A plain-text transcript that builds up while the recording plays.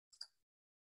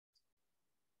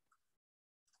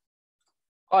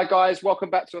Hi guys, welcome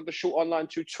back to another short online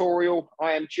tutorial.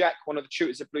 I am Jack, one of the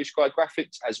tutors at Blue Sky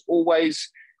Graphics. As always,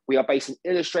 we are based in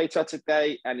Illustrator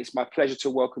today, and it's my pleasure to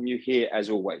welcome you here as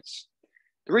always.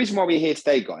 The reason why we're here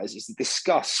today, guys, is to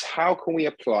discuss how can we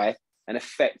apply an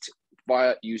effect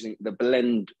via using the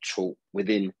blend tool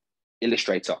within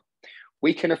Illustrator.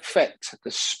 We can affect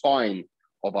the spine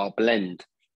of our blend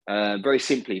very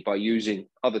simply by using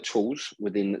other tools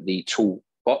within the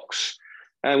toolbox.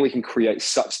 And we can create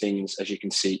such things as you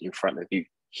can see in front of you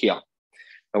here.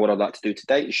 And what I'd like to do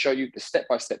today is show you the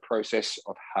step-by-step process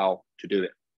of how to do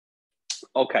it.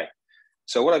 Okay,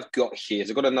 so what I've got here is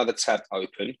I've got another tab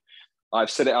open. I've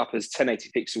set it up as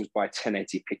 1080 pixels by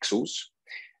 1080 pixels.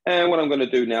 And what I'm going to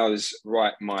do now is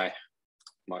write my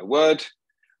word.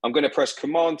 I'm going to press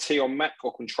Command-T on Mac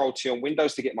or Control-T on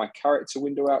Windows to get my character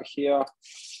window out here.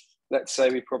 Let's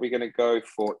say we're probably going to go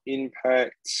for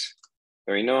impact.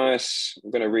 Very nice.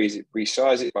 I'm going to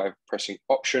resize it by pressing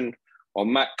Option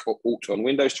on Mac or Alt on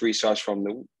Windows to resize from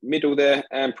the middle there,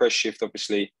 and press Shift,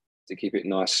 obviously, to keep it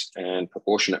nice and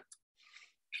proportionate.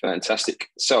 Fantastic.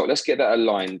 So let's get that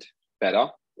aligned better.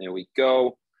 There we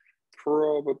go.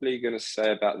 Probably going to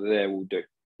say about there will do.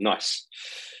 Nice.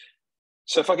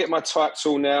 So if I get my type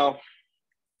tool now,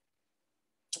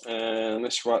 and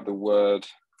let's write the word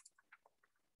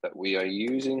that we are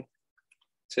using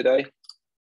today.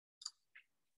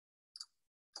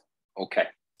 Okay,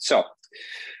 so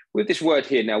with this word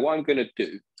here now, what I'm going to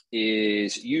do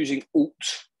is using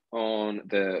Alt on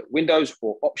the Windows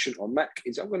or Option on Mac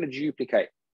is I'm going to duplicate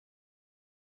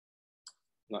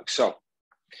like so.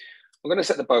 I'm going to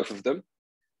set the both of them.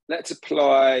 Let's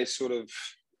apply sort of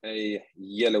a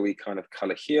yellowy kind of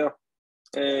color here.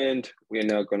 And we're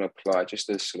now going to apply just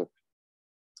a sort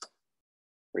of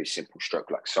very simple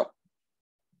stroke like so.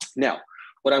 Now,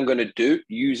 what I'm going to do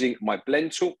using my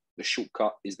blend tool, the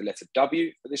shortcut is the letter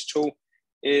W for this tool,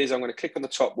 is I'm going to click on the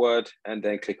top word and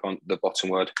then click on the bottom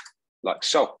word like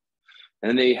so.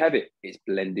 And there you have it, it's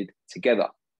blended together.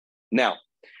 Now,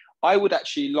 I would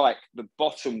actually like the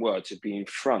bottom word to be in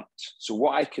front. So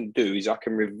what I can do is I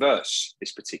can reverse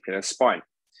this particular spine.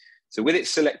 So with it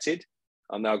selected,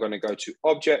 I'm now going to go to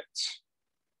Object,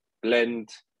 Blend,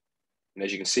 and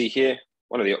as you can see here,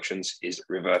 one of the options is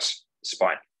Reverse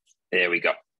Spine. There we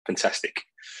go, fantastic.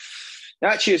 Now,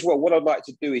 actually, as well, what I'd like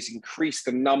to do is increase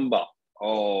the number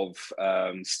of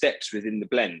steps within the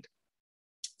blend.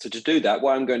 So to do that,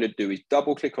 what I'm going to do is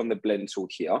double click on the blend tool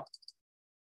here,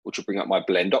 which will bring up my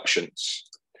blend options.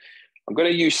 I'm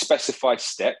going to use specify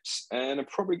steps, and I'm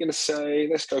probably going to say,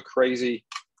 let's go crazy.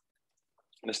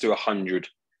 Let's do 100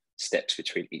 steps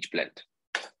between each blend.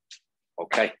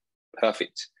 Okay,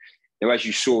 perfect. Now, as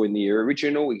you saw in the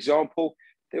original example,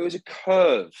 there was a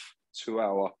curve to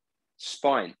our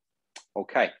spine.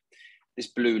 Okay, this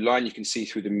blue line you can see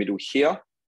through the middle here.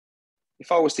 If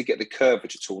I was to get the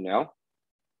curvature tool now,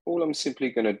 all I'm simply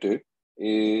going to do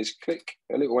is click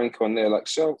a little anchor on there like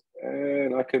so,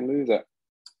 and I can move that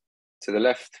to the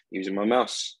left using my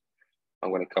mouse. I'm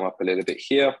going to come up a little bit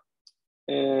here,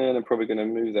 and I'm probably going to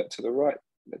move that to the right,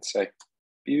 let's say.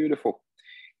 Beautiful.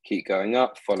 Keep going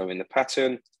up, following the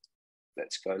pattern.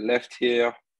 Let's go left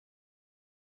here,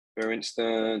 for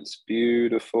instance.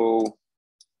 Beautiful.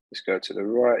 Let's go to the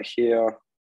right here.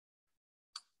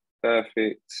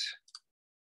 Perfect.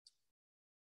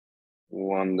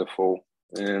 Wonderful.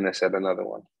 And let's add another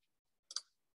one,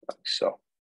 like so.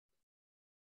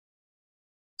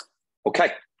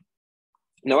 Okay.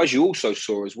 Now, as you also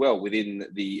saw as well within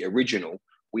the original,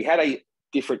 we had a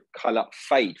different color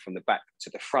fade from the back to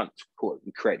the front.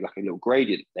 We create like a little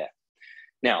gradient there.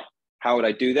 Now, how would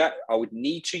I do that? I would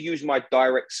need to use my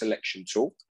direct selection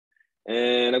tool.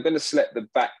 And I'm going to select the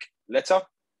back letter.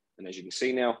 And as you can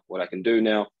see now, what I can do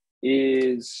now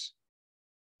is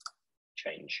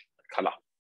change the color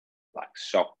like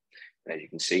so. And as you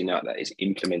can see now, that is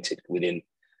implemented within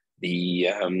the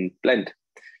blend.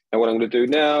 Now what I'm going to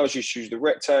do now is just use the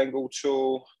rectangle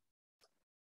tool.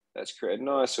 Let's create a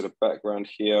nice sort of background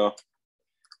here.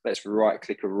 Let's right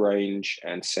click arrange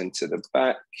and center the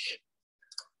back.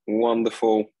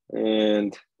 Wonderful.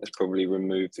 And let's probably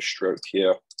remove the stroke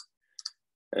here.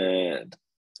 And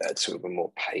that's sort of a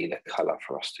more paler color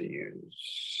for us to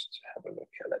use. To have a look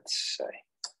at, let's say.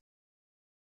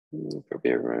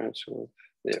 Probably around sort of,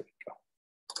 there we go.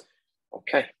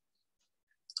 Okay.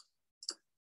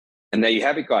 And there you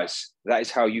have it, guys. That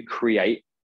is how you create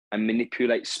and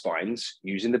manipulate spines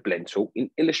using the blend tool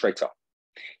in Illustrator.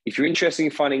 If you're interested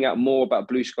in finding out more about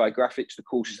Blue Sky Graphics, the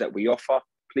courses that we offer,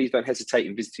 please don't hesitate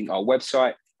in visiting our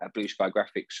website at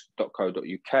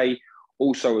blueskygraphics.co.uk,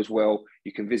 Also as well,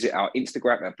 you can visit our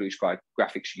Instagram at Blue Sky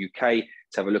Graphics UK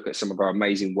to have a look at some of our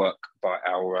amazing work by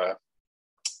our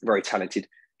very talented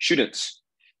students.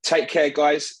 Take care,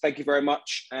 guys. Thank you very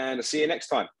much, and I'll see you next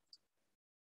time.